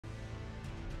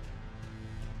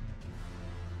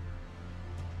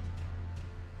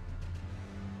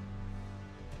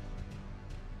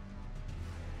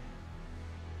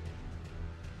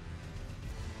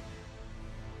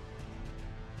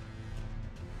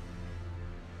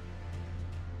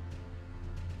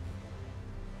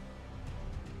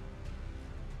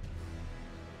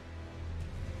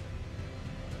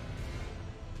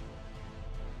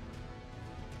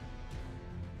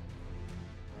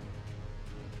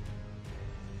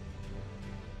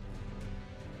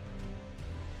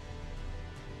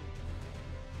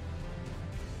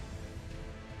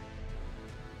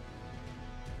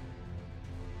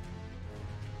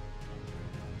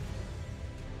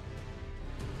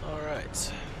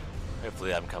Alright.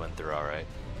 Hopefully I'm coming through alright.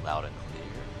 Loud and clear.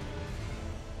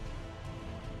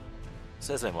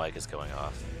 Says my mic is going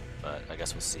off, but I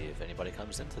guess we'll see if anybody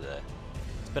comes in today.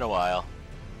 It's been a while.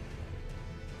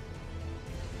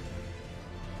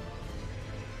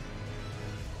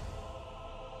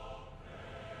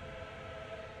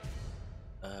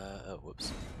 Oh,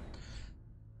 whoops.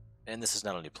 And this is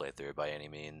not only playthrough by any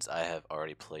means. I have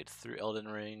already played through Elden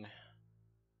Ring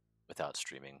without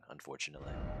streaming,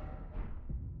 unfortunately.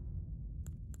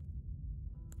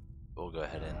 We'll go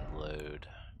ahead and load.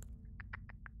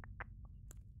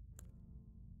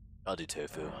 I'll do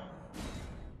tofu.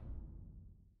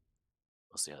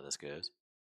 We'll see how this goes.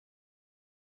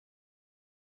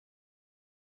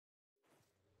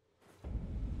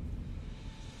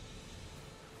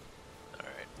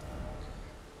 Alright.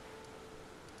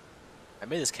 I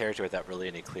made this character without really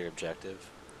any clear objective.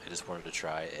 I just wanted to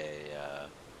try a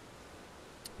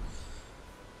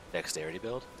dexterity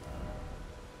build.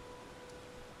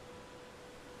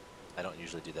 I don't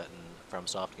usually do that in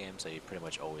FromSoft games. I pretty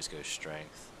much always go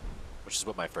strength, which is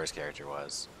what my first character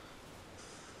was.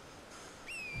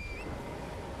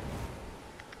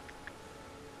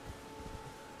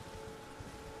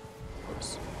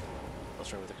 Whoops.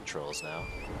 Let's run with the controls now.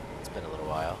 It's been a little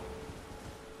while.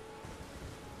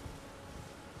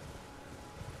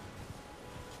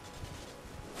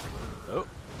 Oh,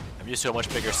 I'm used to a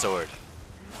much bigger sword.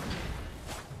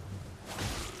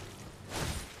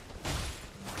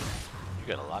 You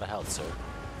got a lot of health, sir.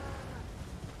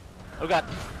 Oh god.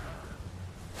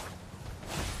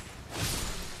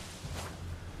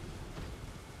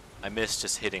 I miss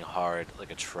just hitting hard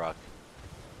like a truck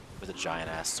with a giant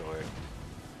ass sword.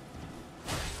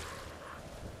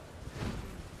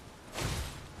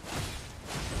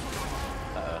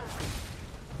 Uh-oh.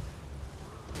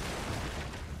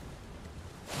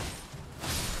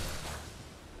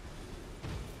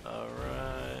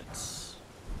 Alright.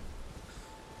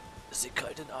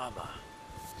 Zikaiden armor.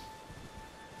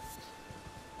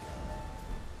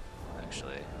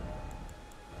 Actually,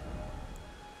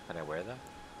 can I wear that?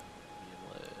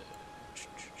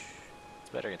 It's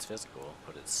better against physical,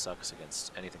 but it sucks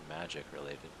against anything magic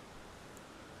related.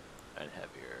 And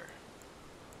heavier.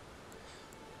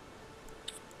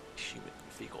 Human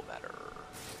fecal matter.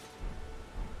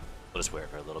 We'll just wear it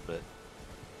for a little bit.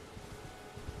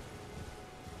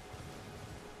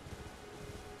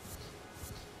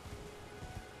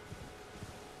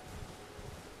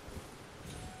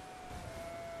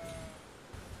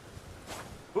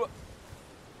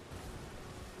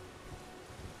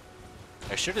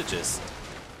 I should have just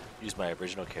used my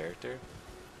original character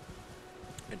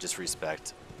and just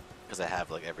respect, because I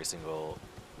have like every single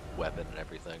weapon and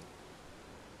everything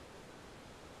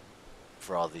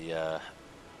for all the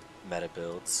meta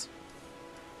builds.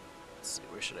 Let's see,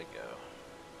 where should I go?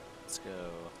 Let's go.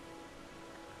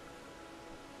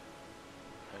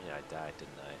 Oh yeah, I died,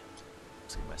 didn't I?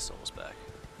 Let's get my souls back.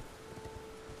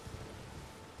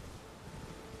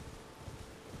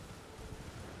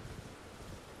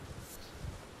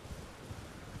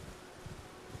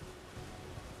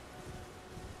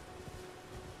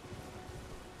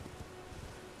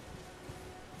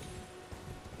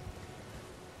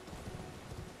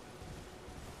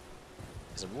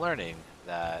 I'm learning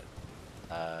that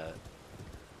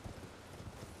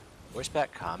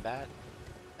horseback combat,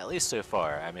 at least so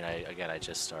far, I mean, I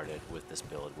just started with this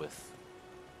build with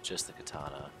just the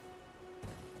katana,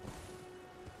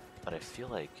 but I feel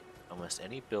like almost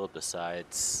any build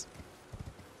besides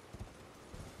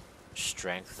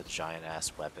strength, a giant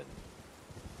ass weapon,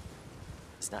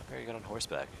 is not very good on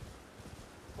horseback.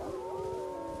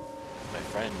 My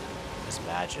friend is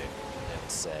magic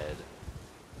and said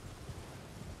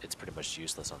it's pretty much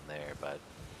useless on there, but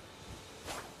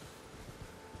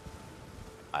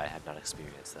I have not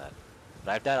experienced that.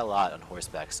 But I've died a lot on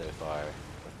horseback so far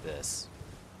with this.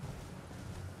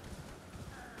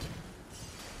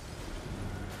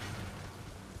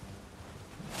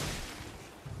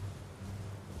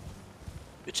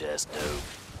 Bitch ass no.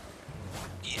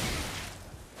 Yeah.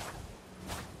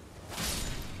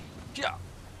 Yeah.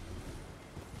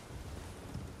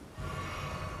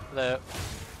 Hello.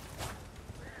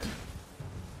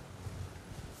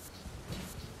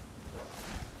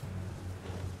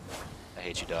 I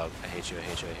hate you, dog. I hate you, I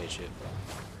hate you, I hate you.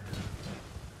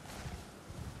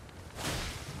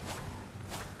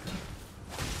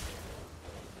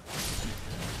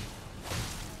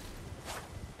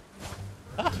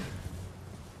 Ah!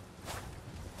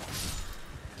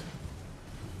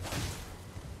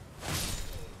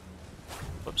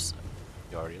 Whoops.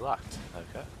 You already locked.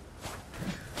 Okay.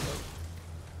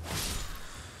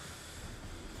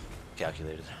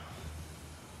 Calculated.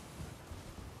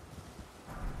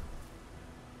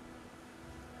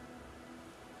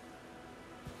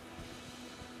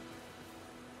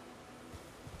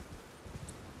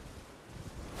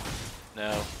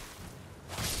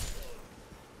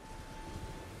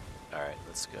 Alright,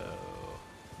 let's go.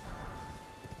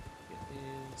 Get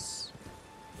these.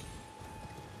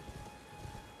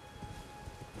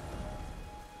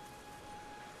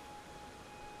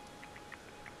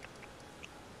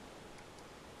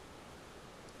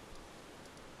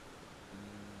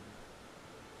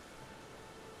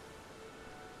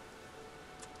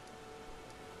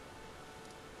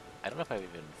 I don't know if I've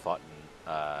even fought in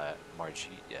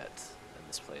Margit yet in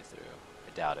this playthrough.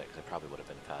 I doubt it, because I probably would have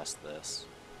been past this.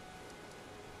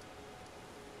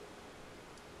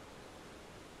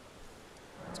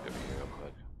 Let's go over here real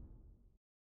quick.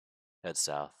 Head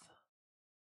south.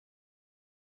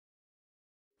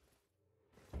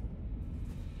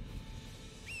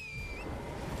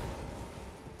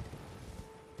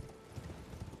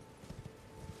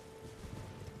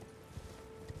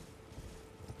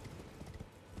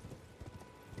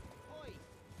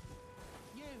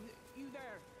 You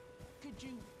there? Could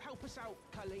you help us out,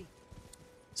 Cully?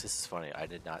 So this is funny. I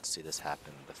did not see this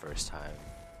happen the first time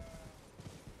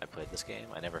I played this game.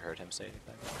 I never heard him say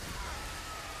anything.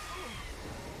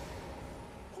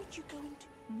 What you going to?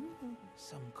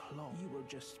 Some clock. You were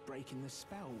just breaking the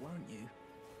spell, weren't you?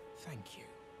 Thank you.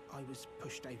 I was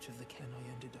pushed out of the can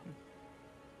I ended up.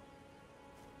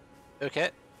 Okay.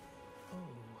 Oh,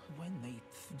 when they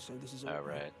so this is all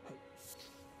right.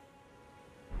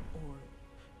 Or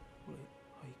well,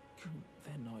 I couldn't.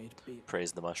 Then I'd be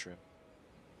Praise the mushroom.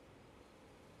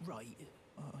 right.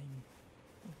 I'm.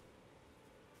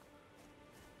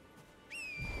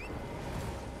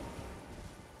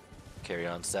 Carry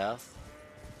on south.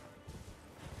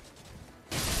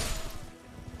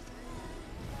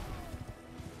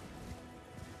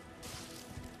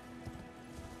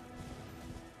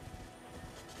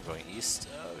 We're going east.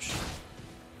 Oh shit.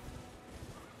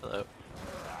 Hello.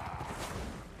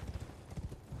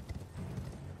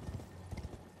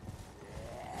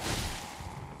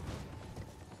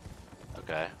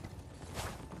 Okay.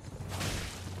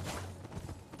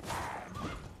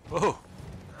 Whoa!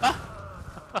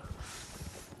 Ah!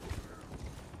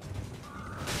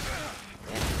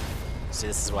 See,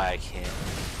 this is why I can't.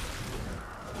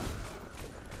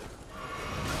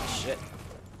 Shit.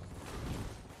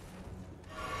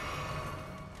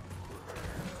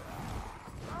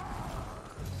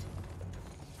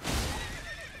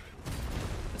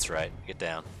 That's right. Get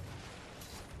down.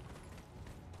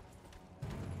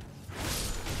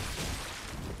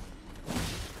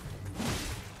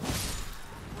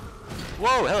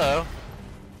 Whoa, hello.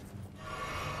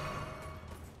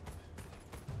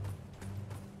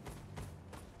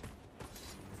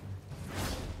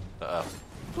 Uh-oh.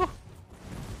 Whew.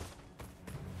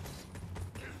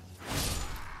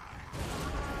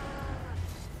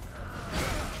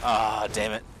 Ah,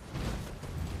 damn it.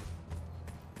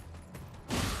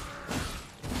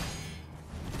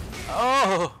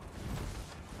 Oh!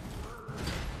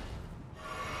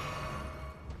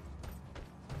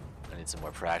 I need some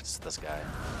more practice with this guy.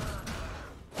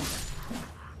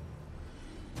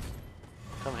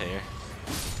 Come here.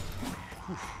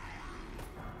 Whew.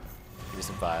 Give me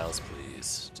some vials,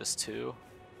 please. Just 2.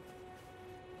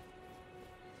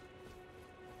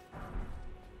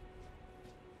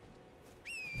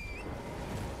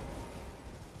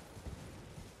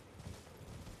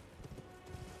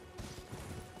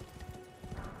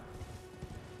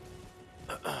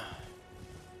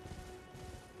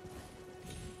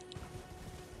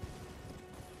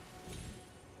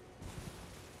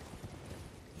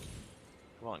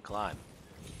 Come on, climb.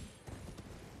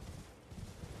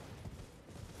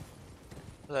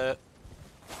 Hello.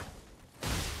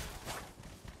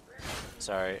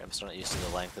 Sorry, I'm still not used to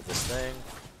the length of this thing.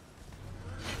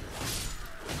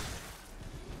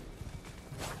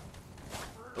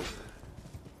 Oh.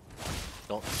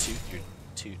 Don't toot your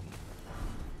tootin'.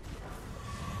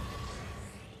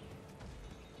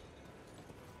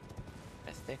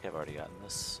 I think I've already gotten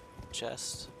this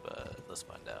chest, but let's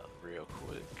find out real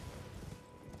quick.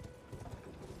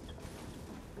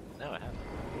 No, I haven't.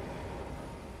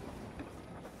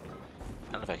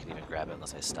 I don't know if I can even grab it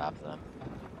unless I stop them,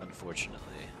 unfortunately.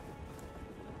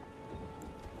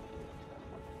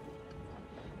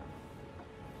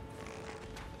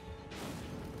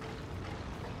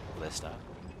 Will they stop?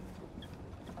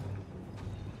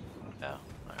 No.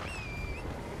 Alright.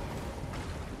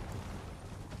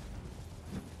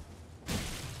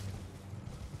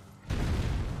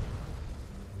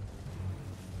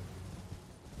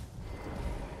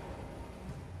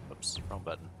 Oops, wrong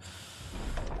button.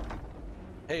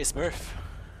 Hey, Smurf.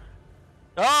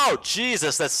 Oh,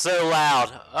 Jesus, that's so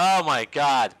loud. Oh my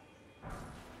God.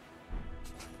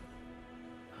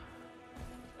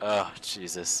 Oh,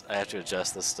 Jesus. I have to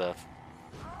adjust this stuff.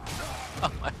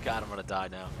 Oh my god, I'm gonna die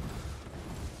now.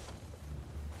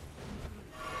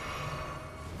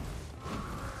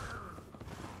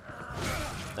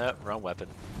 Nope, wrong weapon.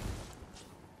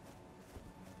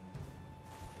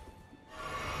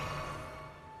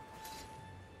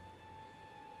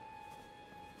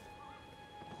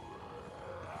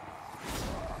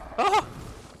 Oh!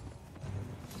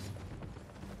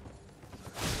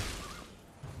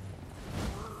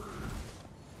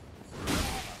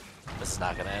 This is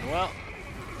not gonna end well.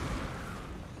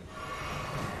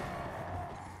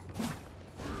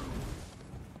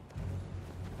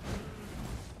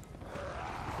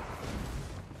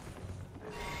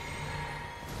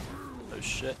 Oh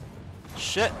shit.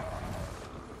 Shit!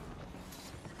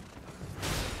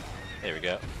 There we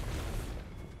go.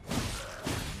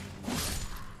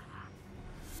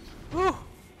 Woo!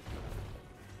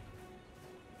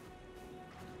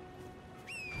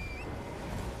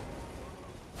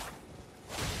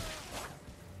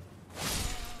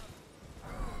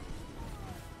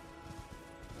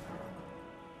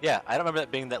 Yeah, I don't remember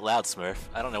that being that loud, Smurf.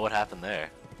 I don't know what happened there.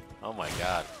 Oh my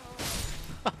god.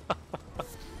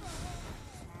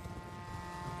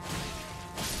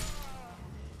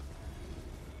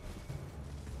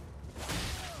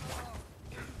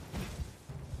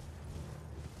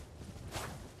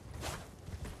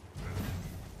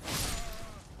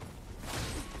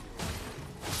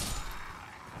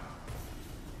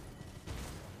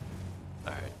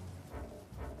 Alright.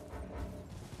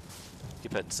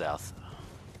 Keep heading south.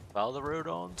 Follow the road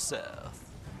on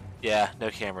south. Yeah, no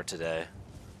camera today.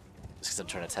 Just because I'm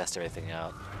trying to test everything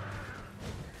out.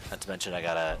 Not to mention I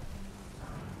gotta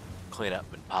clean up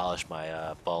and polish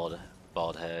my bald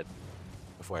head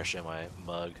before I show my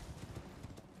mug.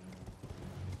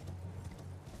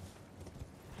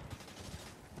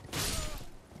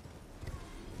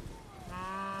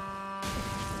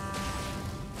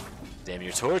 Damn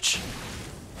your torch!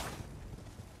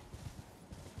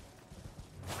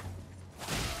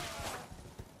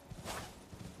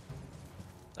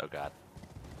 Oh god.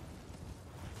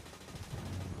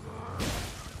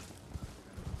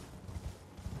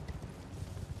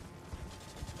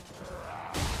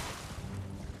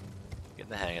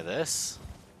 Getting the hang of this.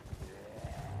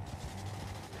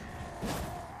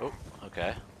 Oh,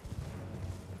 okay.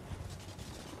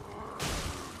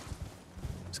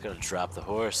 Just gotta drop the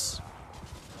horse.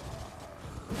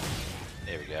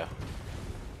 There we go.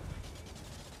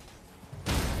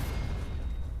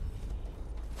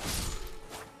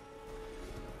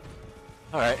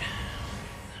 Alright.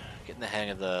 Getting the hang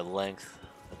of the length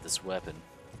of this weapon.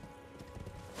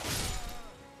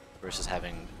 Versus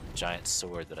having a giant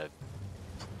sword that I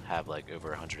have like over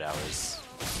 100 hours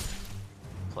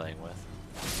playing with.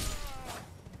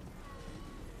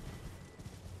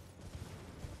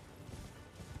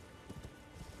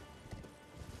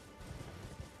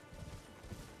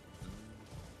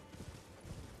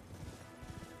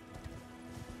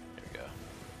 There we go.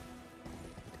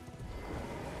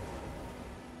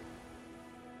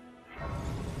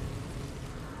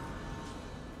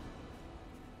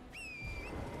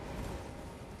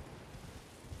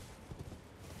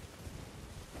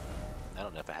 I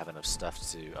don't know if I have enough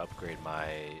stuff to upgrade my...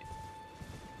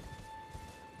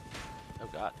 Oh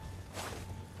god.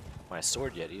 My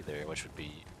sword yet either, which would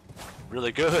be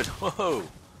really good. Whoa!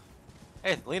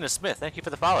 Hey, Lena Smith, thank you for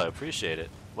the follow. Appreciate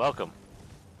it. Welcome.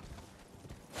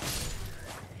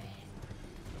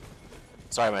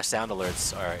 Sorry, my sound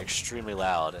alerts are extremely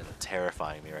loud and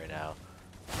terrifying me right now.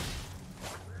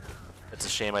 It's a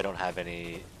shame I don't have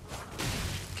any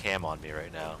cam on me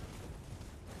right now.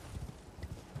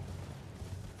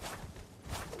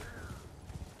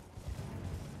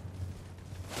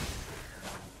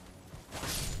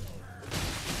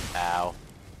 Ow.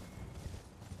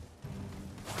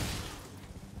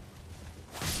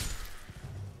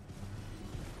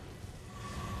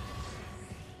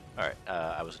 Alright,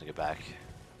 I was gonna get back.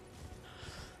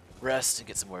 Rest and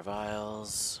get some more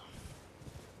vials.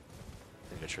 I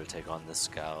think I should take on this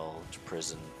Scourge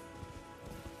prison.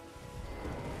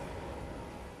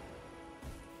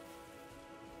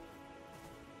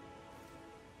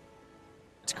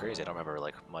 It's crazy, I don't remember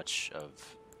like much of...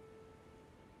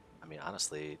 I mean,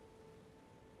 honestly,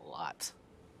 a lot.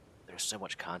 There's so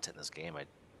much content in this game, I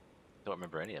don't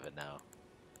remember any of it now.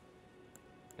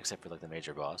 Except for like the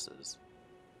major bosses.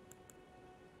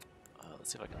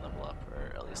 Let's see if I can level up,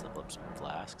 or at least level up some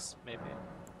flasks, maybe.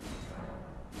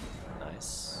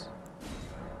 Nice.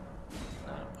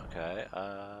 No, okay, do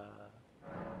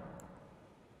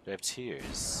I have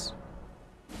tears?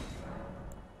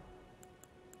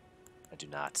 I do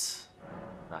not.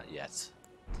 Not yet.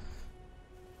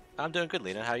 I'm doing good,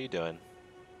 Lena. How are you doing?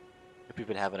 Hope you've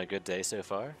been having a good day so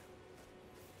far.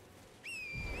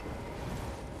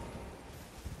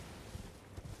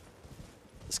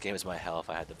 This game is my hell if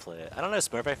I had to play it. I don't know,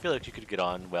 Smurf, I feel like you could get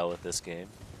on well with this game.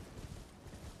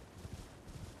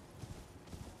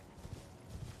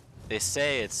 They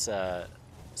say it's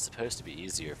supposed to be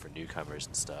easier for newcomers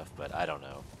and stuff, but I don't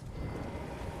know.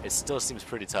 It still seems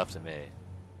pretty tough to me.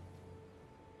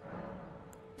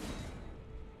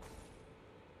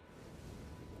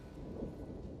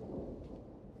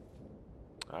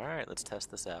 Alright, let's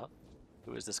test this out.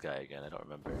 Who is this guy again? I don't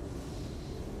remember.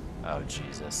 Oh,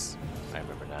 Jesus. I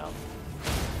remember now.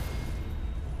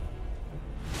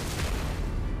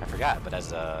 I forgot, but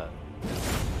as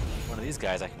one of these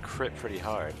guys, I can crit pretty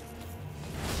hard.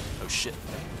 Oh, shit.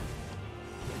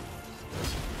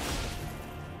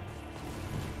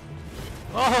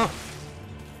 Oh!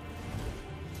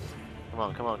 Come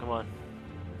on, come on, come on.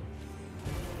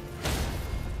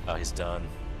 Oh, he's done.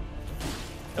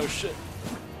 Oh, shit.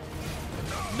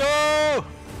 No!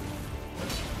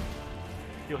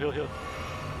 Heal, heal, heal.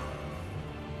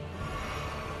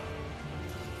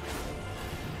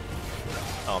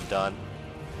 Oh, I'm done.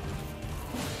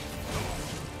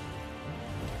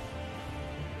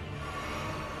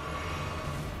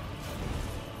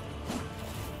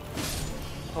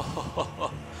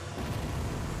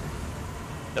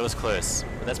 That was close,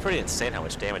 but that's pretty insane how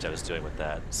much damage I was doing with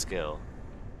that skill.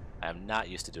 I am not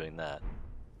used to doing that.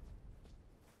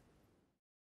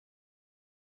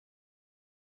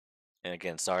 And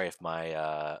again, sorry if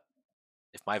my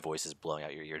voice is blowing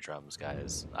out your eardrums,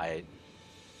 guys.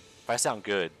 If I sound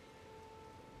good,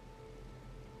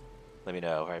 let me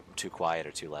know if I'm too quiet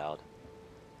or too loud.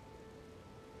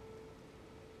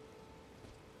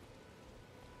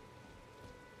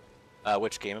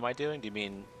 Which game am I doing? Do you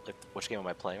mean, like, which game am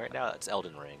I playing right now? It's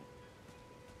Elden Ring.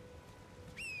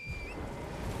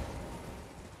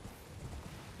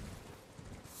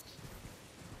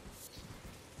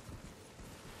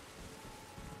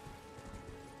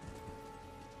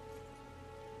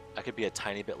 I could be a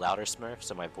tiny bit louder, Smurf,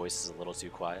 so my voice is a little too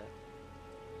quiet.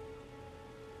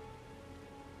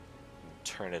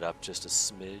 Turn it up just a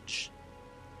smidge.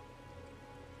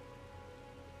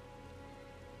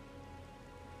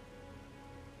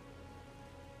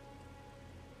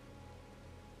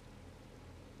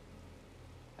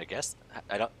 I guess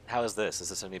I don't. How is this? Is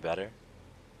this any better?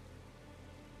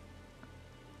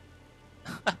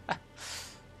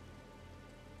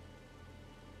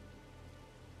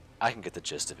 I can get the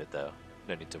gist of it though.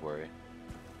 No need to worry.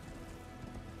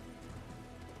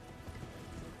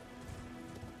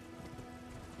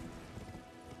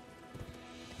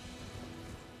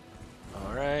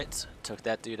 Alright, took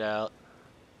that dude out.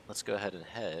 Let's go ahead and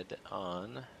head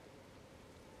on.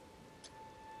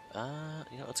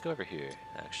 Let's go over here,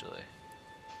 actually.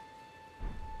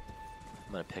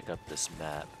 I'm gonna pick up this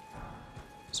map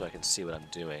so I can see what I'm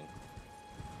doing.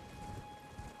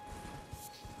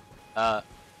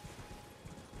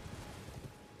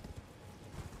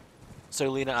 So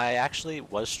Lena, I actually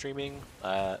was streaming,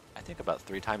 I think about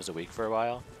 3 times a week for a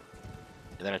while.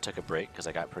 And then I took a break because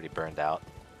I got pretty burned out.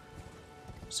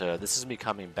 So this is me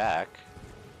coming back,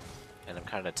 and I'm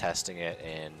kind of testing it,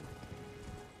 and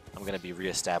I'm going to be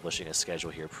reestablishing a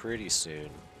schedule here pretty soon,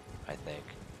 I think.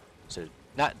 So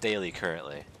not daily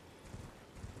currently.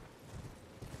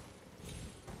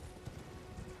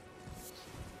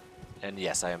 And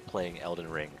yes, I am playing Elden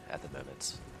Ring at the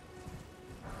moment.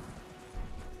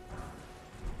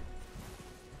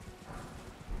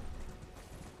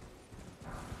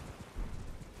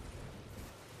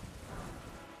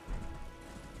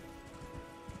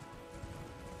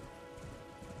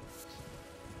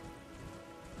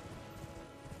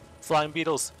 Flying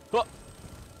beetles! Oh!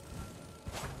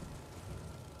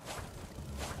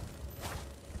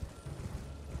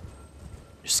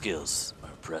 Your skills are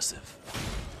impressive.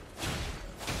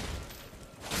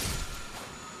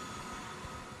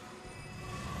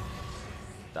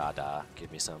 Da,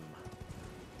 give me some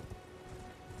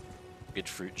good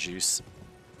fruit juice.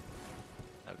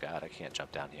 Oh god, I can't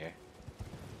jump down here.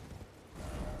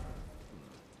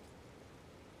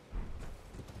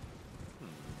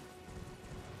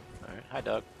 Alright, hi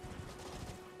Doug.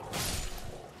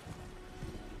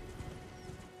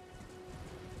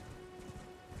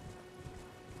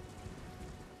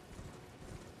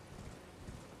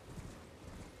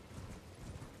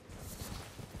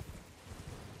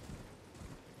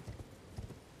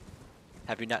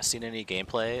 Have you not seen any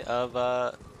gameplay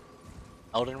of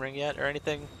Elden Ring yet or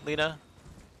anything, Lena?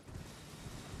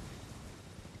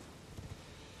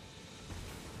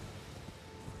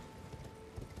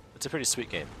 It's a pretty sweet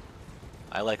game.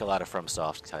 I like a lot of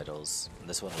FromSoft titles, and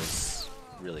this one was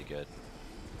really good.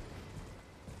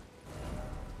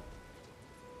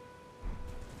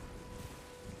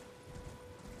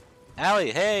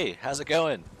 Allie, hey, how's it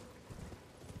going?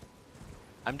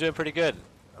 I'm doing pretty good.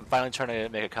 I'm finally trying to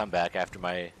make a comeback after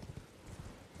my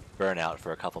burnout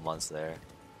for a couple months there.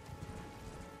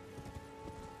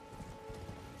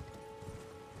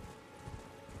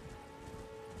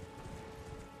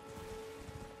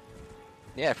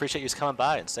 Yeah, I appreciate you just coming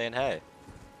by and saying hey.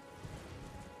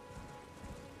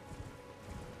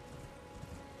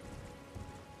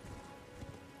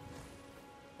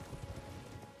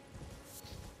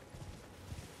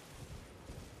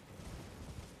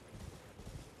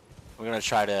 We're gonna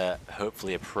try to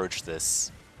hopefully approach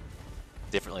this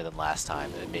differently than last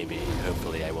time, and maybe,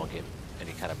 hopefully, I won't get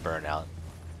any kind of burnout.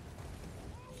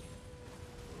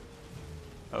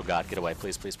 Oh god, get away,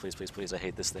 please, please, please, please, please, I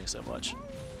hate this thing so much.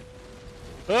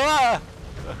 Ah!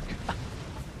 Oh, god.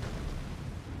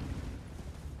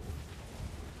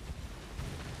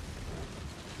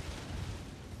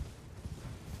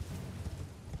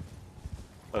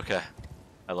 Okay,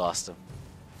 I lost him.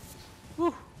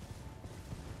 Whew.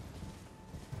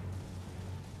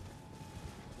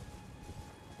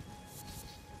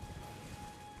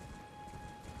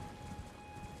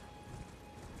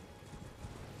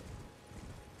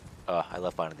 Oh, I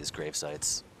left behind these grave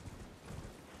sites.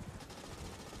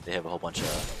 They have a whole bunch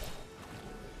of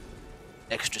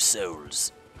extra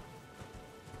souls.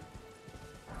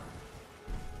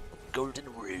 Golden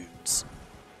runes.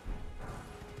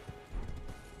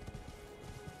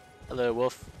 Hello,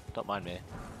 wolf. Don't mind me.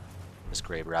 Just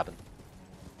grave robbing.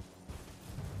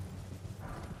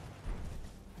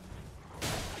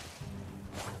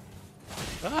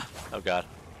 Ah! Oh god.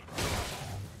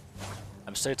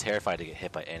 I'm so terrified to get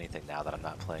hit by anything now that I'm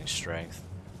not playing strength.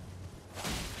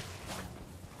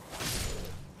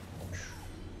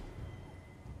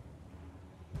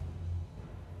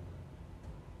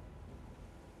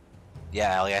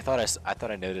 Yeah, Allie, I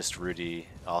thought I noticed Rudy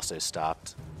also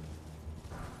stopped.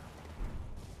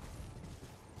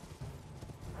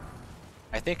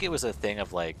 I think it was a thing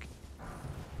of like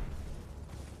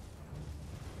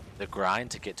the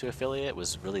grind to get to affiliate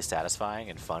was really satisfying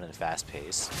and fun and fast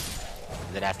paced.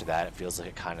 And then after that, it feels like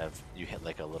it kind of you hit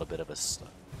like a little bit of a stall.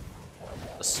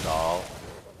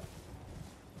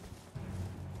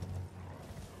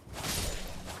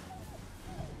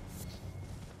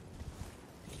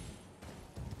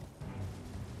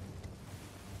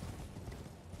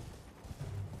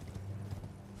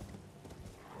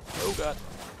 Oh god.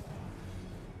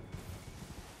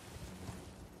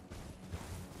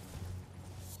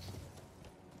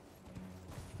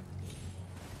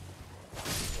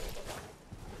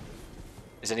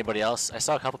 Is anybody else? I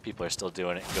saw a couple people are still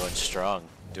doing it, going strong,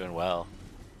 doing well.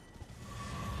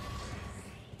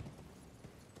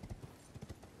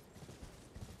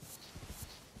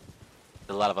 Did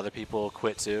a lot of other people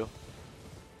quit too?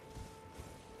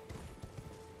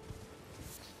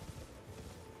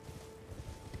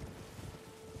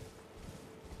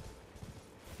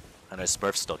 I know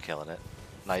Smurf's still killing it.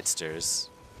 Nightsters.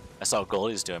 I saw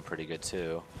Goldie's doing pretty good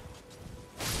too.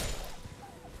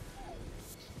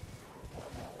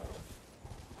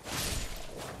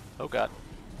 Oh god.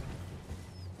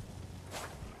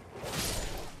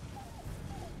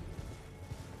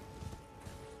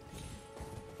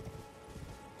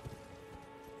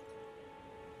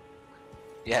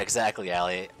 Yeah, exactly,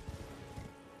 Allie.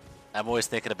 I'm always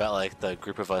thinking about like the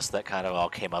group of us that kind of all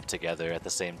came up together at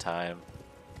the same time.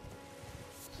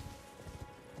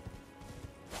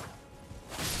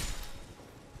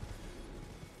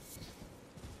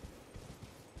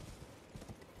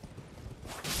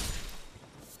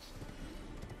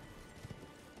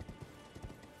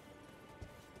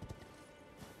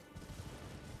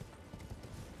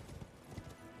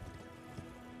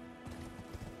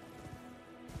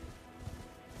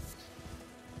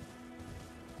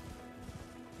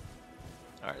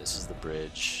 Alright, this is the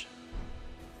bridge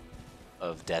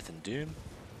of Death and Doom.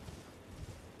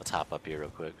 Let's hop up here real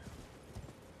quick.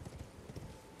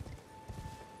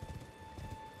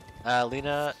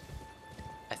 Lena,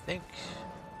 I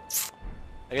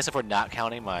guess if we're not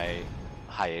counting my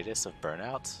hiatus of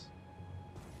burnout,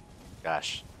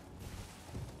 gosh,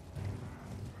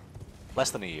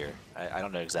 less than a year. I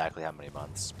don't know exactly how many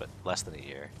months, but less than a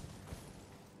year.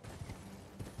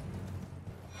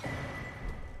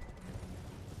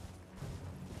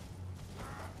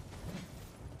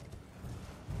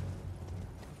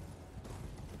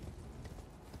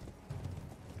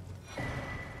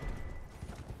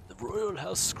 Royal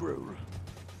House Scroll.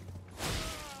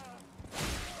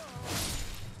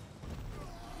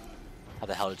 How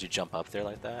the hell did you jump up there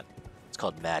like that? It's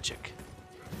called magic.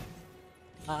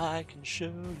 I can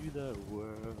show you the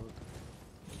world.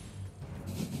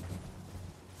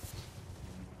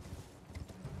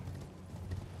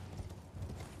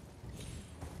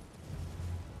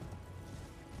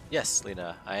 Yes,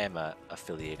 Lena, I am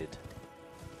affiliated.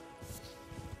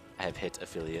 I have hit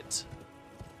affiliate.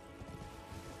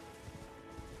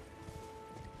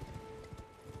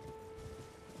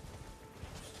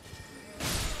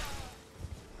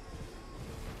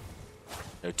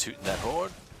 No tooting that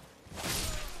horn.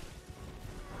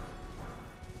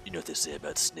 You know what they say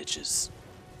about snitches.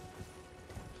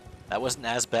 That wasn't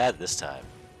as bad this time.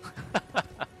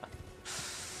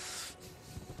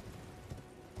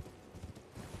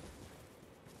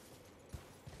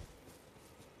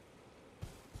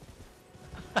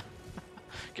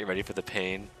 Get ready for the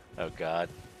pain, oh god,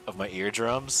 of my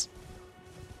eardrums.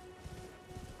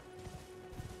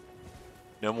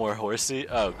 No more horsey?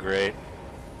 Oh great.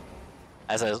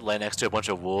 As I lay next to a bunch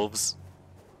of wolves.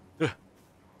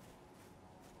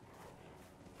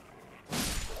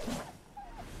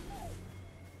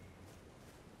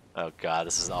 Oh god,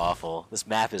 this is awful. This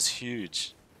map is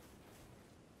huge.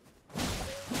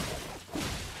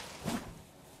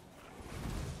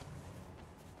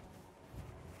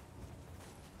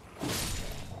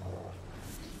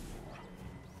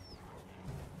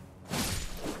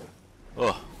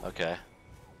 Oh, okay.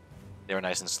 They were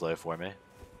nice and slow for me.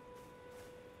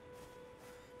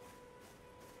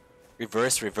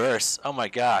 Reverse, reverse. Oh my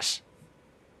gosh.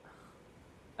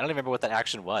 I don't even remember what that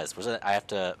action was. Was it I have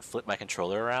to flip my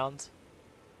controller around?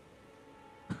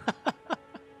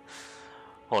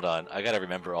 Hold on, I gotta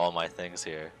remember all my things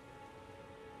here.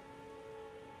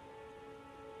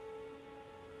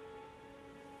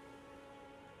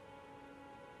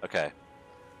 Okay.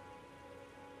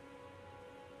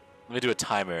 Let me do a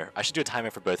timer. I should do a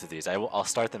timer for both of these. I'll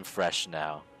start them fresh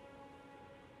now.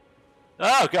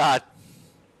 Oh god!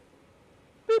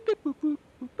 Boop, boop, boop, boop,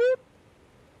 boop, boop.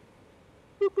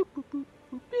 Boop, boop, boop, boop,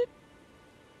 boop, boop.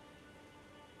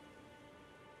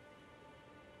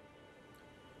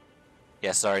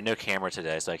 Yeah, sorry, no camera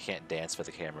today, so I can't dance for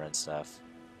the camera and stuff.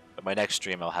 But my next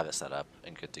stream, I'll have it set up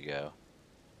and good to go.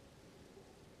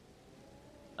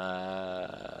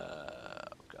 Oh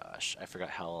gosh, I forgot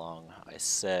how long I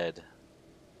said.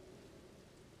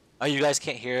 Oh, you guys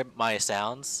can't hear my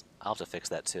sounds? I'll have to fix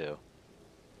that too.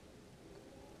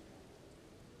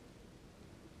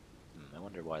 I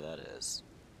wonder why that is.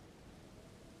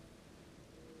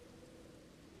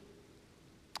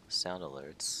 Sound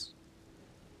alerts.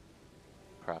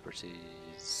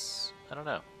 Properties. I don't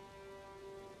know.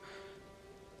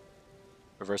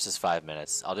 Reverse is 5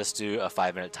 minutes. I'll just do a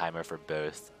 5-minute timer for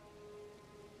both.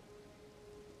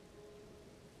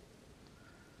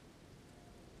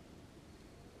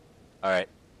 Alright.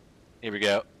 Here we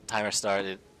go. Timer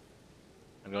started.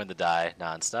 I'm going to die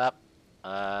non-stop.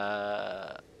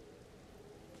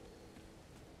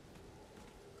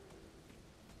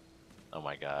 Oh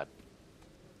my god.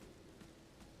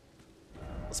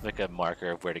 Let's make a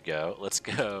marker of where to go. Let's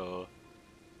go.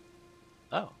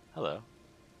 Oh, hello.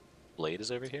 Blade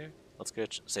is over here. Let's go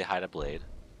say hi to Blade.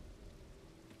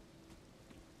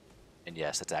 And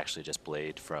yes, it's actually just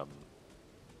Blade from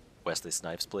Wesley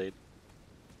Snipes' Blade.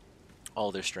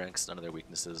 All their strengths, none of their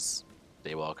weaknesses.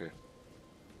 Daywalker.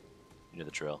 You know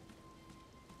the drill.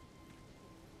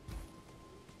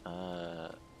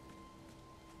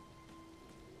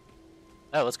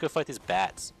 Oh, let's go fight these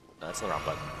bats. No, that's the wrong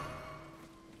button.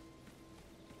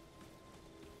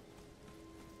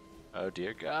 Oh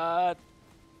dear god.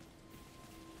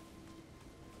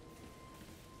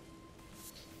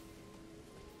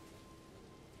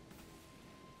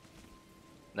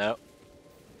 No.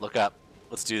 Look up.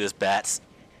 Let's do this, bats.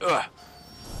 Ugh.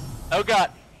 Oh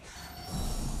god.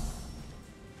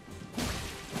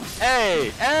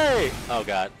 Hey! Hey! Oh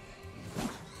god.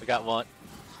 We got one.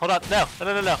 Hold on. No. No,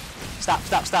 no, no, no. Stop,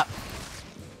 stop, stop.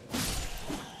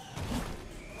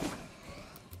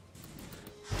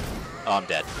 Oh, I'm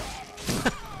dead.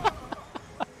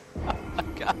 Oh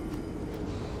god.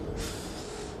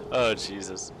 Oh,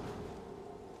 Jesus.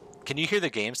 Can you hear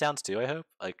the game sounds too, I hope?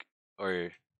 Like,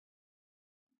 or...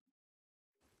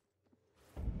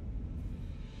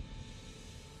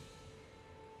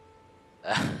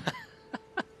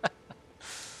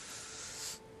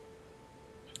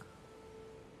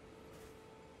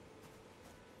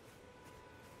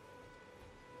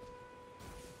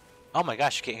 Oh my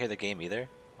gosh, you can't hear the game either?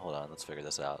 Hold on, let's figure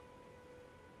this out.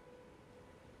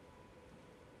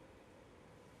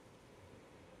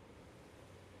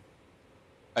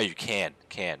 Oh, you can,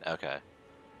 okay.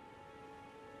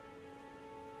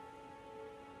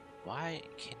 Why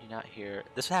can you not hear?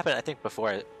 This happened, I think,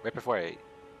 right before I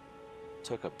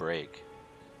took a break.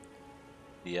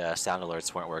 The sound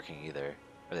alerts weren't working either,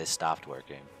 or they stopped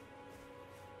working.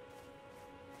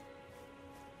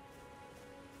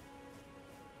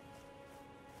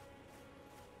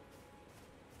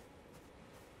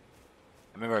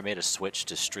 I remember I made a switch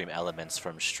to Stream Elements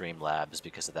from Streamlabs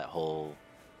because of that whole...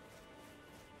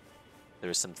 There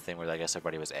was some thing where I guess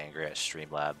everybody was angry at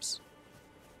Streamlabs.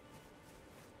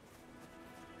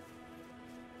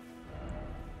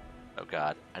 Oh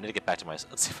god, I need to get back to my...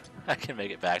 Let's see if I can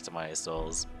make it back to my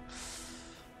souls.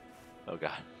 Oh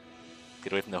god.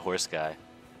 Get away from the horse guy.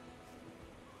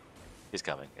 He's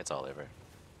coming. It's all over.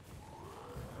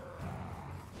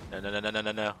 No, no, no, no, no,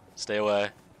 no, no. Stay away.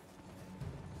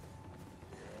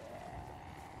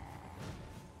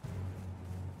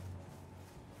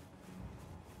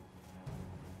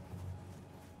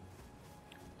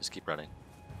 Just keep running.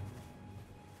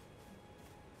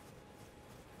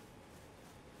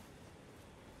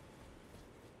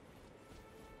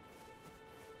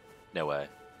 No way.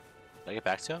 Did I get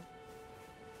back to him?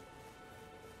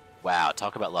 Wow,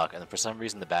 talk about luck. And for some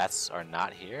reason the bats are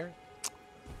not here?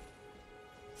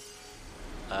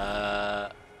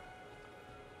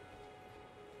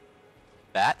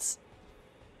 Bats?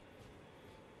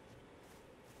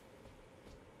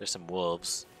 There's some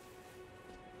wolves.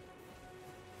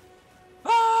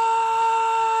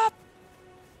 Ah!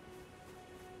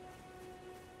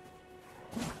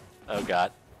 Oh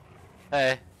god.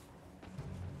 Hey.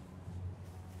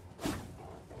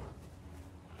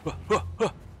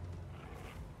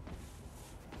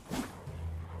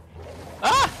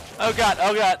 Ah! Oh god,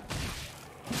 oh god.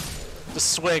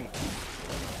 Just swing.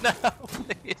 No,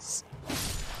 please.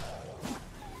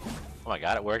 Oh my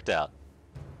god, it worked out.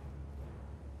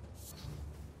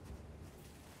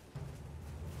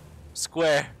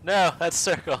 Square. No, that's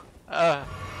circle. I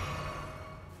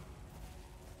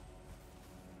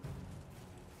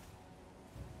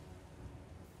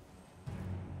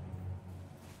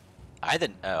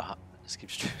didn't. Oh, just keep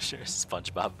sure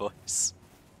SpongeBob voice.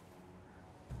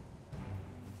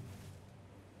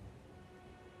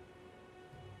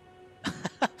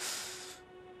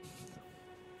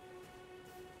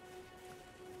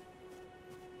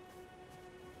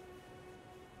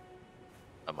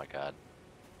 Oh my god.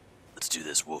 Let's do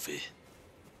this, Wolfie.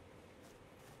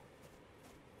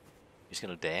 He's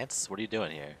gonna dance? What are you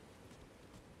doing here?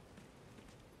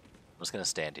 I'm just gonna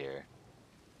stand here.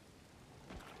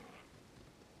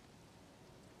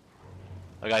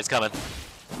 Oh god, he's coming.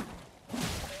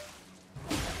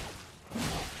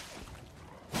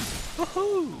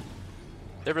 Woohoo!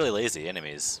 They're really lazy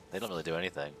enemies. They don't really do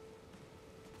anything.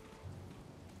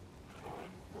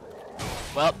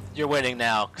 Well, you're winning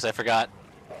now, because I forgot.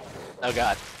 Oh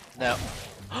god. No.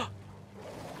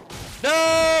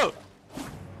 No!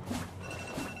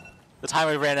 The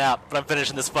timer ran out, but I'm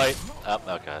finishing this fight.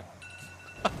 Oh god.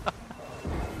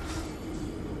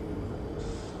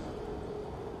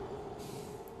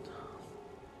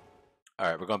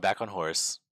 Alright, we're going back on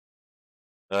horse.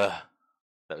 Ugh.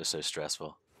 That was so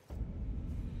stressful.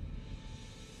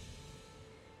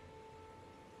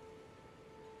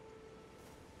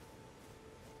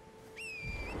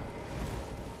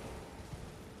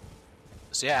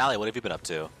 So yeah, Allie, what have you been up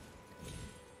to?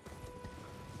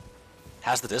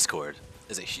 How's the Discord?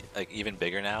 Is it like even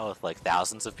bigger now with like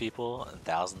thousands of people and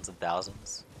thousands and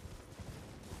thousands?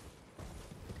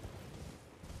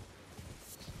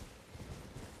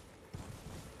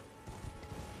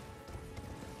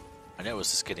 I know it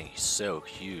was just getting so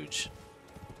huge.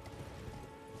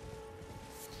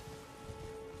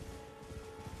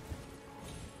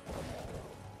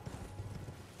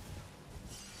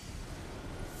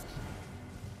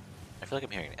 I feel like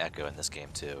I'm hearing an echo in this game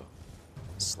too.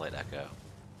 A slight echo.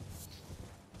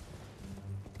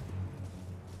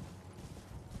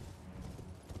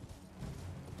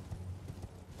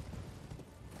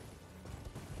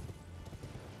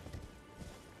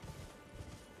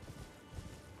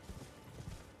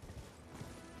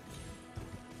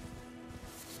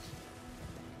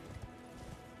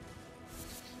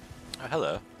 Oh,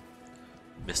 hello.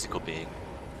 Mystical being.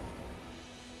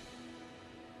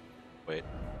 Wait.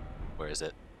 Where is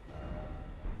it?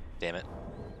 Damn it.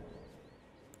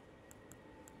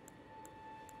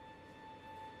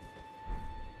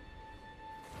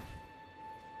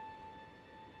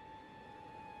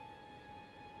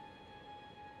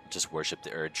 Just worship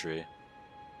the Erd tree.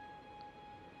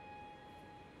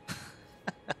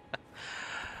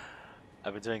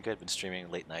 I've been doing good, been streaming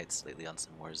late nights lately on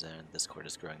some Warzone. Discord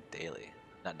is growing daily.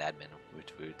 Not an admin,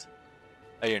 woot woot.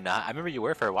 Oh, you're not? I remember you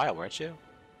were for a while, weren't you?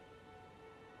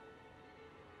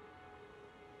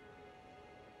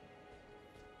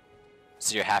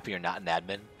 So you're happy you're not an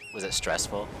admin? Was it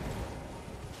stressful?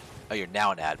 Oh, you're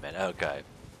now an admin. Okay.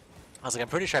 I was like, I'm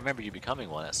pretty sure I remember you becoming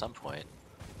one at some point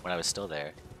when I was still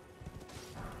there.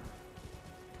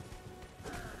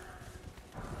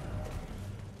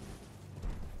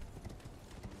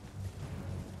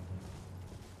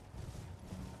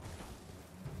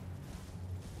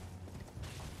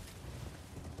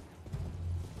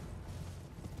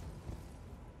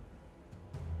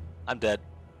 I'm dead.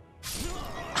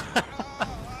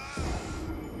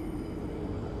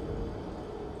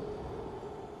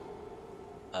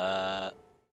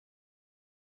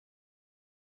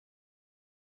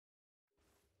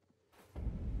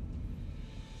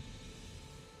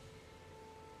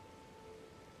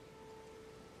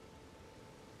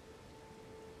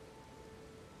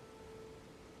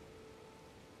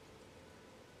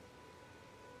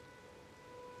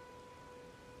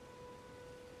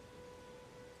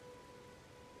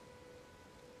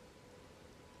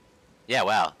 Yeah,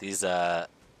 wow. These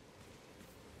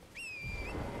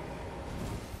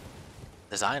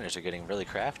designers are getting really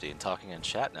crafty and talking in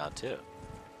chat now too.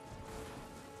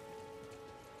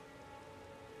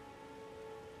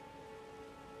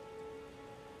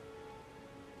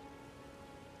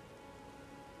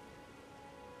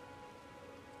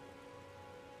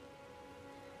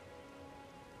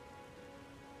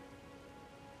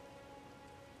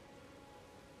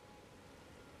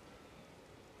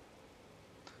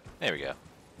 There we go.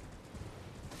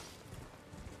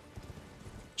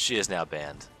 She is now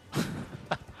banned. I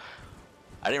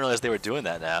didn't realize they were doing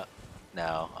that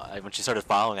now. When she started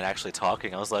following and actually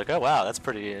talking, I was like, oh wow, that's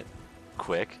pretty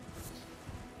quick.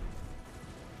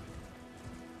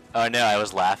 Oh no, I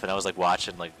was laughing. I was like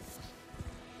watching, like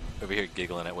over here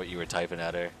giggling at what you were typing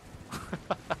at her.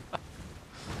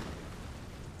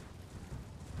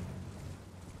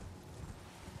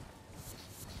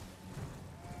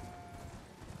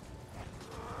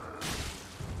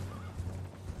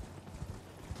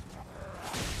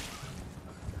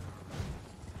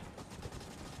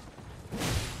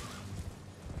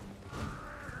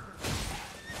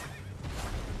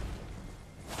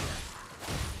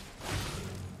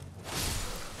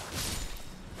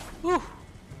 Whew.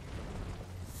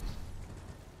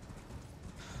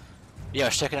 Yeah, I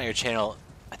was checking out your channel,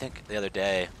 I think the other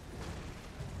day.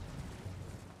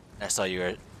 I saw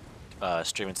you were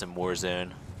streaming some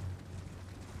Warzone.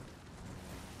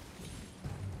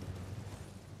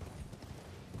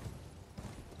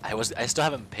 I still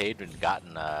haven't paid and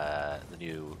gotten the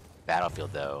new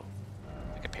Battlefield though.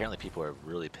 Like apparently people are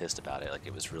really pissed about it. Like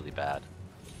it was really bad.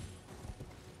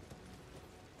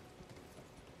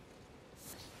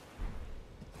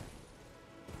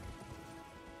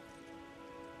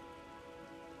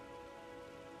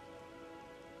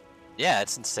 Yeah,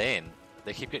 it's insane.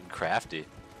 They keep getting crafty.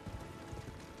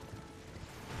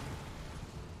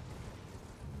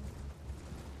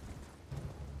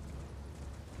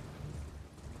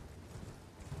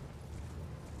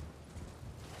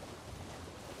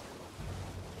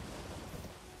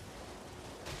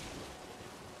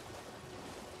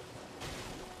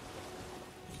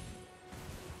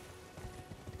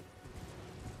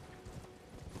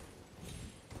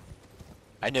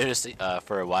 I noticed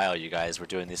for a while you guys were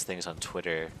doing these things on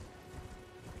Twitter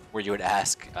where you would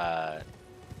ask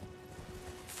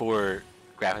for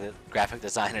graphic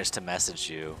designers to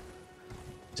message you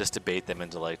just to bait them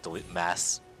into like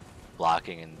mass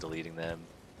blocking and deleting them.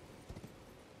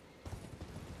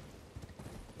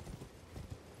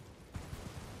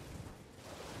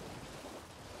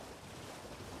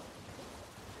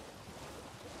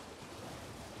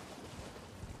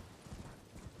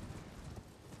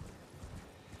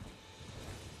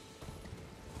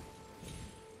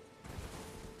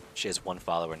 She has 1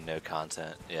 follower and no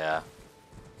content. Yeah.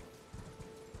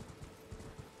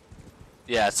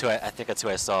 Yeah, that's who I think that's who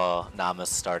I saw Namus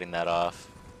starting that off.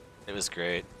 It was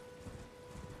great.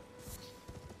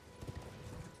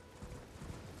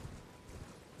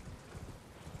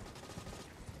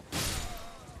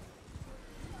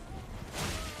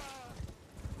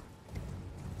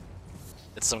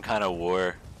 It's some kind of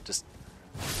war, just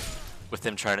with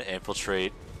them trying to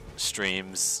infiltrate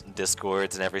streams,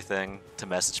 discords, and everything to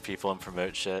message people and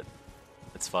promote shit.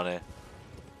 It's funny.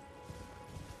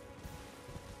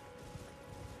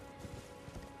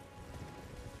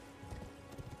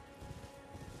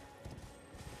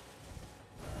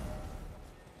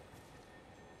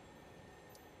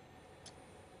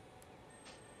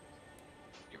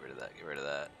 Get rid of that, get rid of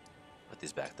that. Put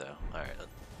these back though. Alright.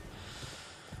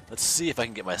 Let's see if I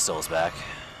can get my souls back.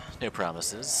 No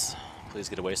promises. Please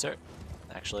get away, sir.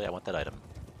 Actually, I want that item.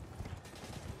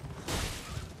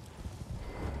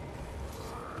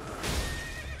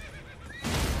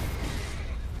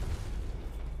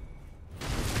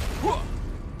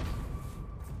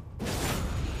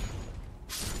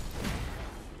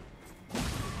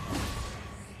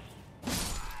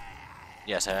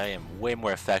 Yes, I am way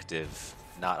more effective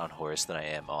not on horse than I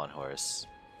am on horse.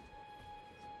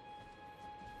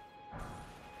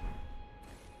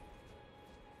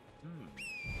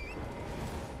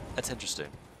 That's interesting.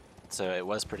 So it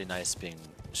was pretty nice being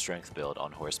strength build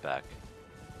on horseback.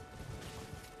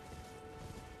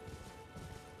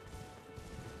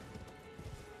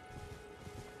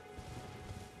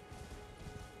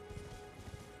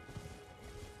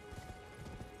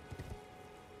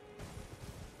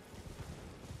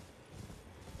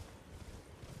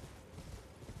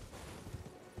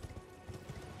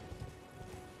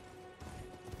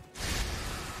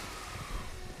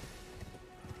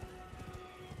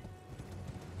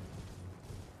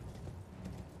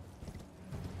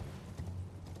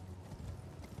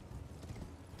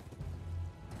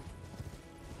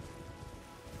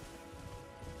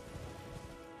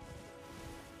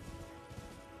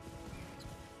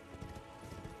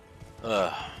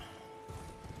 Ugh.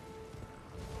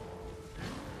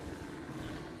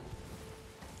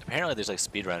 Apparently there's like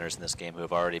speedrunners in this game who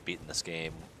have already beaten this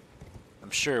game. I'm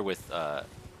sure with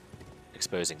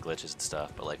exposing glitches and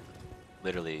stuff, but like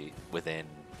literally within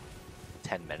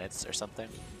 10 minutes or something.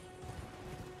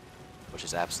 Which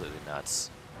is absolutely nuts.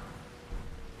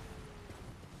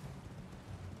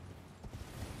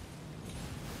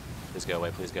 Please go away,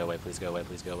 please go away, please go away,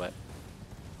 please go away.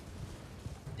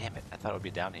 Damn it, I thought it would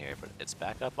be down here, but it's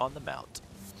back up on the mount.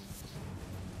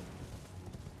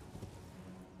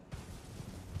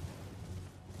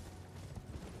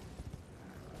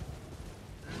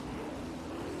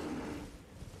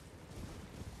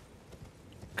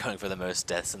 Going for the most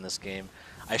deaths in this game.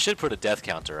 I should put a death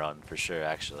counter on for sure,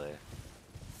 actually.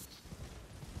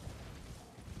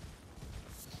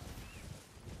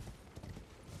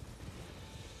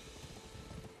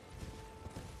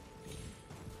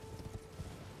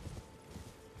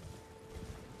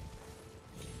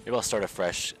 Maybe I'll start a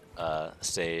fresh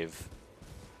save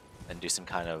and do some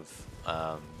kind of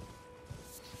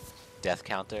death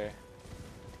counter.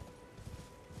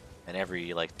 And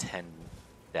every like 10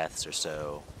 deaths or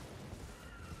so,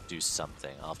 do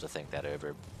something. I'll have to think that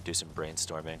over. Do some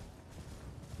brainstorming.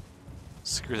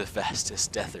 Screw the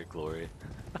fastest, death or glory.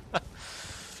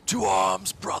 To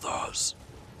arms, brothers!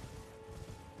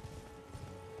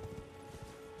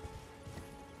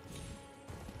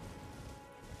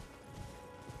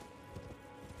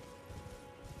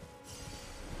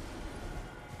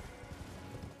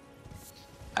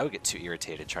 I would get too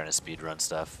irritated trying to speedrun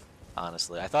stuff,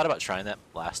 honestly. I thought about trying that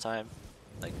last time,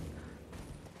 like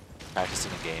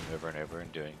practicing a game over and over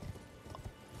and doing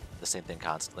the same thing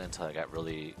constantly until I got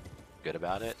really good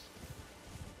about it.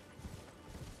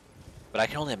 But I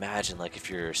can only imagine, like, if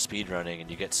you're speedrunning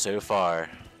and you get so far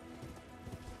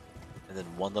and then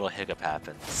one little hiccup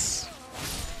happens,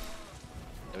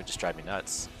 it would just drive me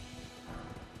nuts.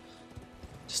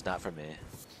 Just not for me.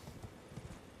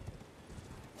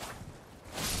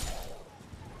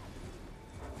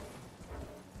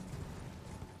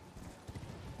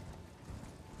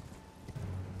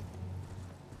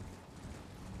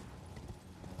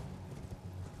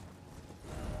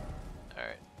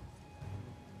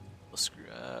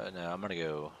 No, I'm gonna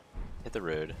go hit the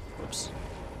road. Whoops.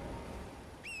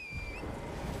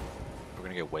 We're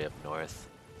gonna go way up north.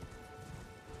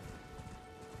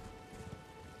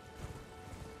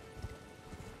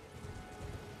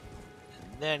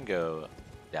 And then go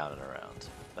down and around.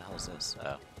 What the hell is this?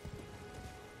 Oh.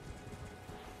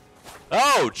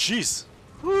 Oh, jeez!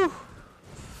 Whew!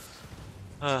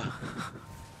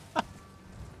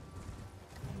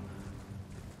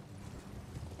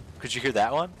 Could you hear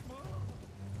that one?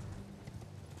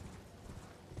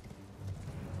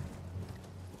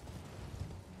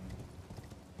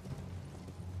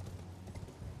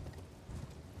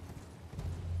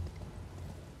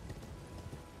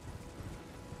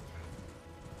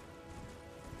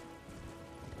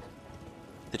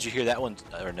 Did you hear that one?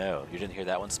 Or no, you didn't hear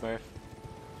that one, Smurf?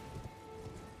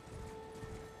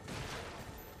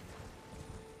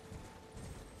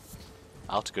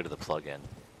 I'll have to go to the plug-in.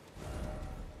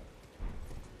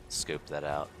 Scope that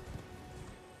out.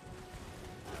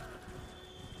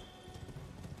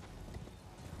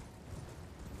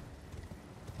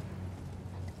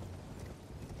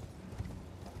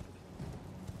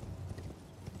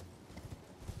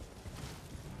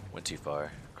 Went too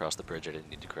far. Crossed the bridge I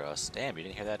didn't need to cross. Damn, you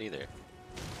didn't hear that either.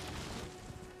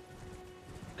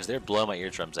 Because they're blowing my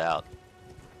eardrums out.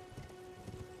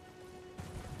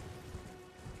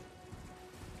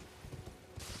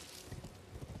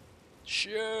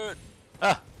 Shit!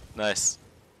 Ah! Nice.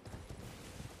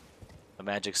 A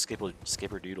magic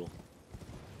skipper doodle.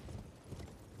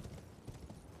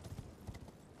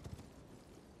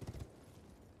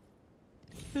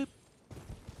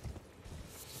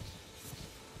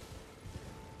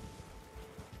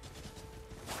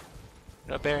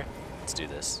 know, Bear? Let's do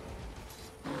this.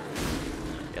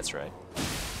 That's right.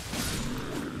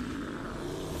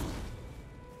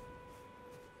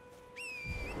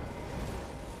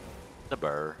 The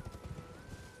burr.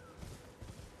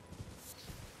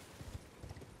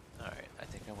 Alright, I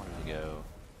think I wanted to go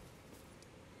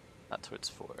not towards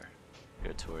 4.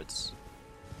 Go towards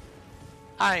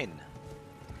Ein.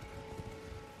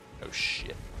 Oh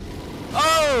shit.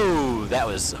 Oh, that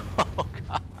was oh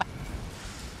god.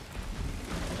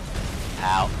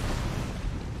 Ow.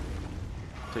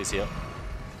 Please heal.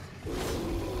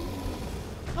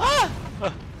 Ah!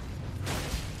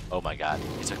 Oh my god,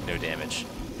 he took no damage.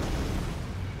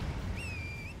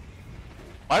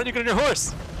 Why don't you get on your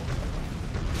horse?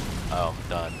 Oh,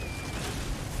 done.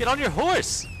 Get on your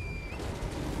horse!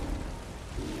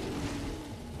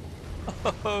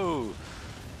 Oh,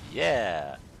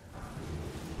 yeah.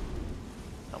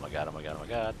 Oh my god, oh my god, oh my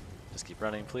god. Just keep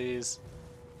running, please.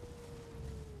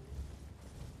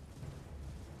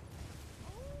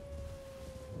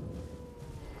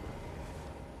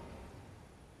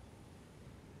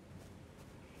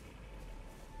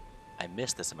 I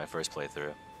missed this in my first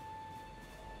playthrough.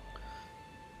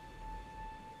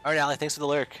 Alright, Ali, thanks for the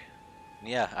lurk.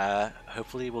 Yeah,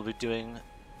 hopefully we'll be doing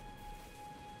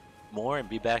more and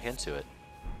be back into it.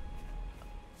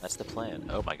 That's the plan.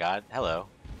 Oh my god, hello.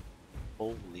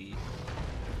 Holy...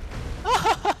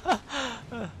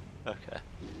 Okay.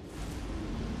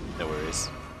 No worries.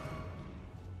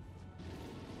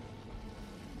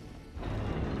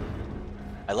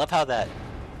 I love how that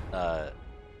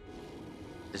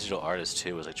digital artist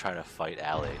too was like trying to fight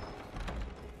Ali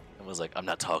and was like, I'm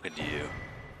not talking to you.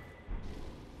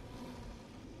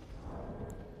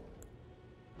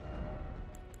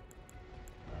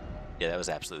 Yeah, that was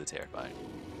absolutely terrifying.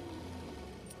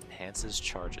 Enhances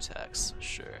charge attacks,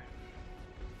 sure.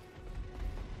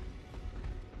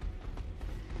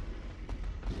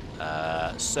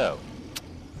 So,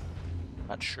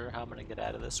 not sure how I'm gonna get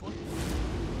out of this one.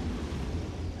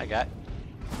 Maybe I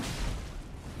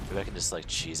can just like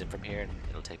cheese him from here and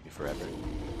it'll take me forever.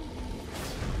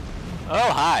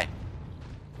 Oh, hi!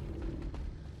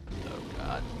 Oh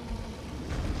god.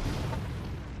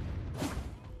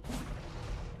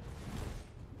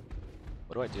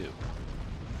 What do I do?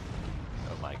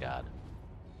 Oh my god.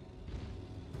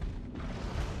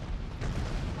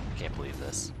 I can't believe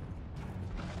this.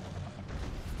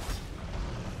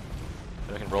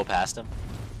 Maybe I can roll past him.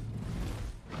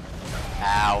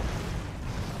 Ow.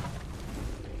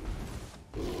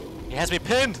 He has me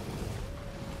pinned!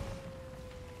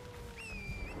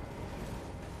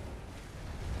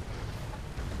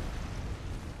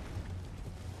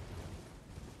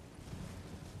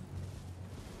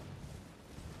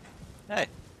 Hey.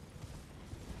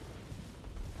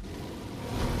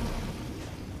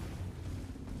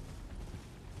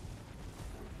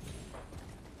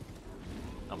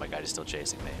 Oh my god, he's still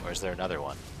chasing me. Or is there another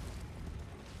one?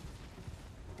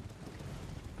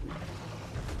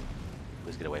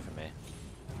 Please get away from me.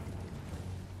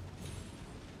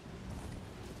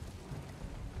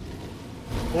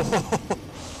 Oh.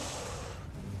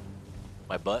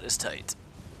 My butt is tight.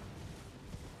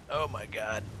 Oh my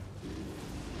god.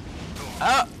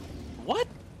 Ah! What?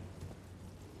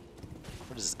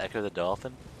 What is this, Echo the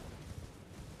Dolphin?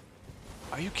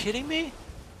 Are you kidding me?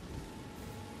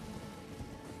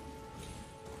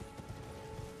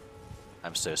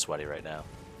 I'm so sweaty right now.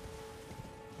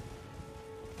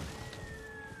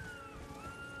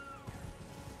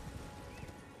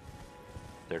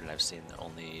 Third, and I've seen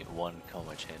only one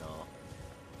Como channel.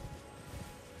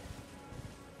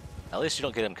 At least you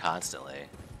don't get him constantly.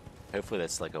 Hopefully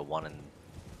that's like a one in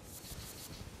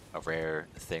a rare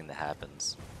thing that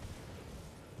happens.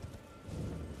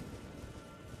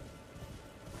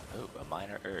 Oh, a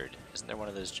minor Erd. Isn't there one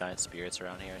of those giant spirits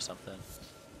around here or something?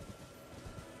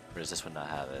 Or does this one not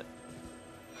have it?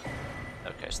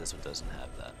 Okay, so this one doesn't have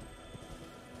that.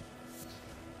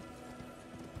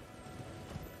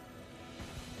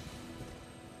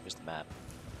 Here's the map.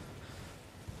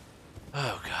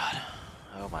 Oh god.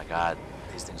 Oh my god.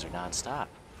 These things are non-stop.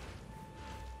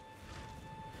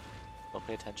 Don't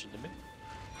pay attention to me.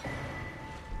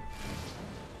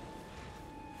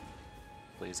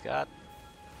 Please, God.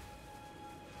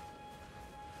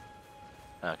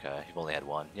 Okay, you've only had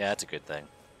one. Yeah, that's a good thing.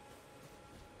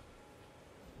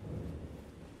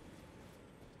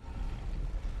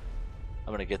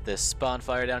 I'm gonna get this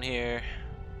bonfire down here.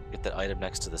 Get that item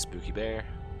next to the spooky bear.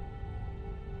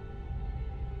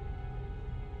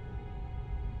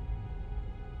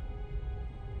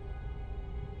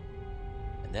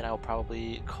 And then I'll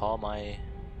probably call my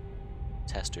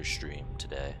tester stream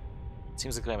today. It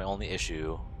seems like my only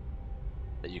issue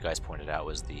that you guys pointed out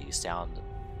was the sound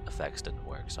effects didn't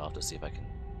work, so I'll have to see if I can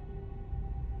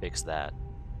fix that.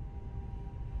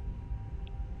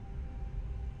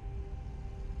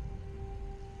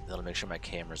 That'll make sure my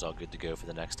camera's all good to go for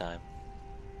the next time.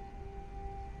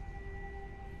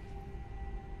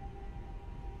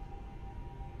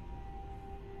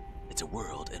 It's a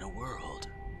world in a world.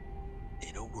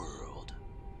 In a world.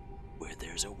 Where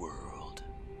there's a world.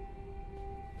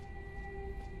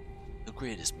 The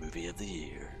greatest movie of the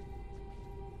year.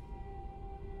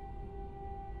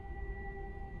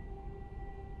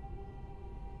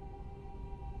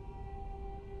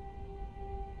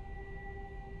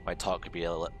 My talk could be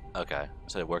a okay,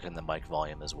 so working the mic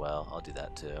volume as well. I'll do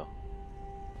that too.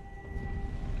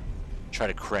 Try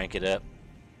to crank it up.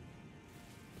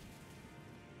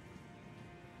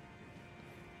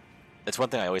 It's one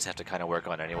thing I always have to kind of work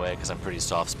on anyway, because I'm pretty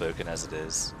soft-spoken as it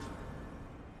is.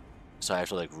 So I have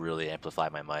to like really amplify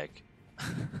my mic.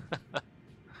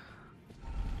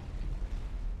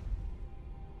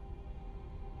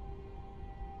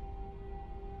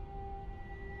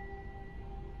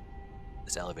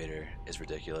 This elevator is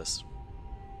ridiculous.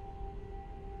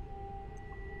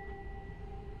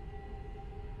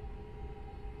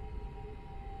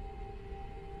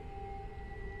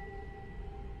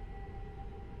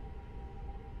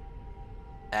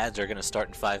 Ads are gonna start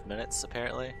in 5 minutes,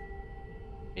 apparently.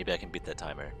 Maybe I can beat that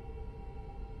timer.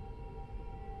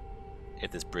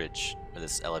 If this bridge, or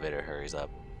this elevator hurries up,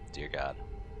 dear God.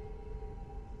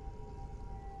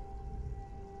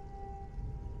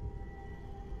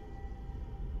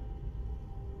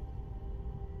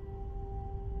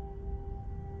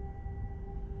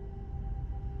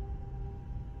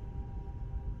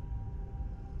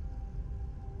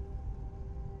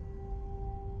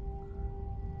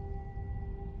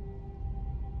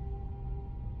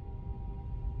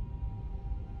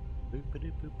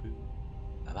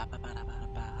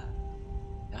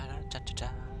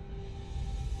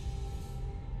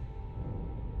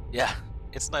 Yeah,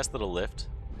 it's a nice little lift.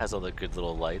 Has all the good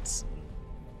little lights.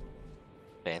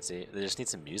 Fancy. They just need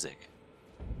some music.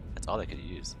 That's all they could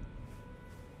use.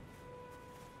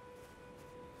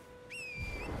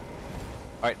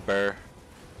 Alright, Burr.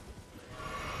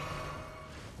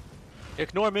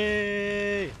 Ignore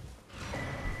me!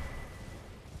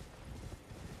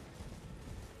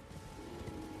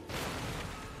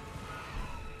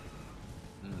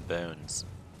 Bones.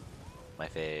 My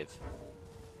fave.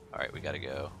 Alright, we gotta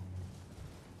go.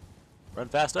 Run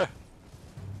faster!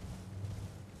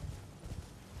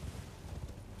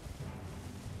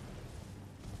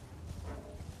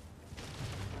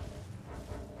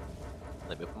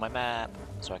 Let me open my map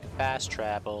so I can fast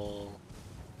travel.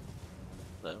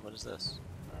 Hello, what is this?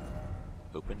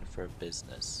 Open for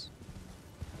business.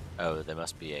 Oh, there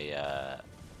must be a,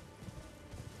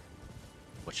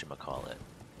 whatchamacallit.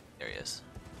 There he is.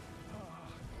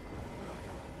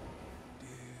 Dear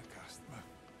customer,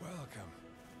 welcome.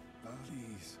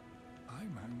 Please,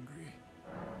 I'm hungry.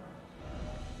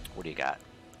 What do you got?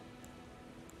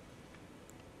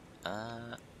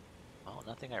 Well,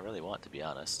 nothing I really want, to be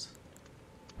honest.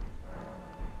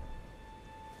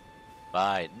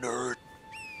 Bye, nerd!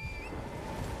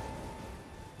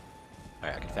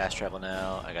 Alright, I can fast travel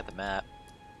now. I got the map.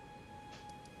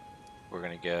 We're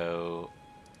gonna go...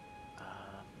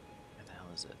 where the hell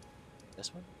is it?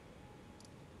 This one?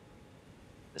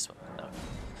 This one, no.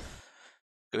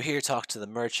 Go here, talk to the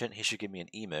merchant. He should give me an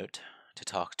emote to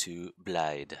talk to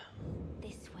Blade.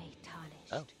 This way,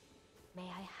 Tarnished. Oh. May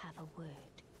I have a word?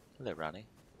 Hello, Ronnie.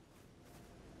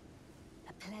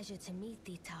 A pleasure to meet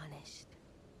thee, Tarnished.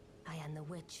 I am the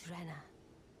witch Renna.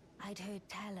 I'd heard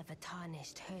tell of a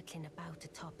Tarnished hurtling about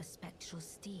atop a spectral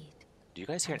steed. Do you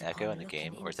guys hear an And echo upon in the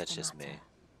game, looking or is that into the just me? matter,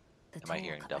 the Am I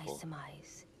hearing talk double? I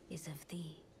surmise is of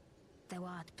thee. Thou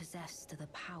art possessed of the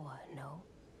power, no?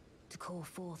 To call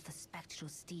forth a spectral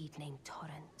steed named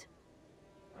Torrent.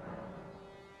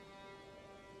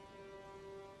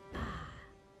 Ah,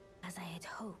 as I had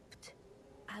hoped,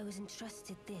 I was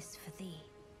entrusted this for thee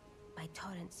by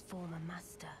Torrent's former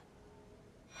master.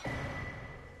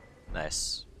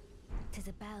 Nice. 'Tis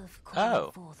a bell for calling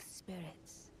Oh. forth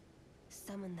spirits.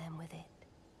 Summon them with it.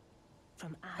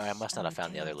 From ash I must not have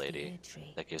found the other unreturned lady.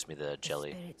 tree, That gives me the the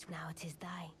jelly. spirits now it is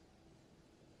thine.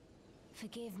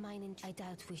 Forgive mine I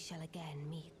doubt we shall again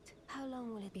meet. How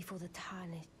long will it be for the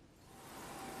tarnish?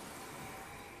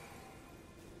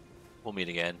 We'll meet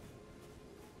again.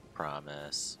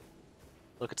 Promise.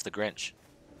 Look, it's the Grinch.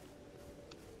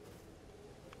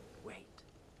 Wait.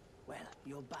 Well,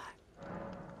 you're back.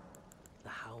 The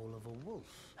howl of a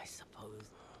wolf, I suppose.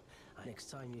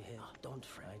 Next time you hear, don't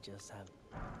fret. I just have...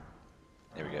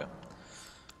 There we go.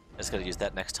 I just gotta use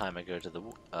that next time I go to the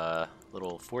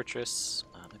little fortress.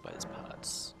 Let me buy these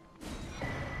pots.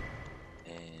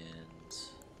 And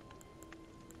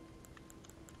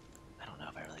I don't know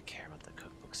if I really care about the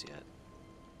cookbooks yet.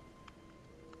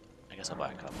 I guess I'll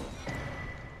buy a couple.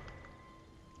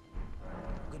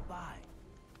 Goodbye.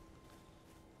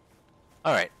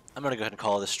 Alright, I'm gonna go ahead and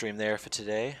call this stream there for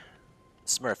today.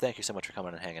 Smurf, thank you so much for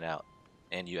coming and hanging out.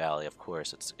 And you, Allie, of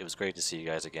course. It was great to see you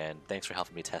guys again. Thanks for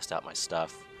helping me test out my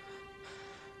stuff.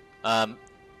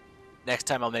 Next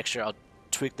time I'll make sure I'll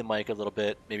tweak the mic a little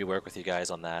bit, maybe work with you guys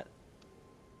on that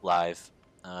live,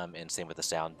 and same with the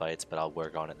sound bites, but I'll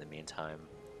work on it in the meantime.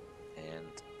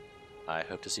 And I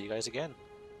hope to see you guys again.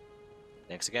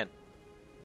 Thanks again.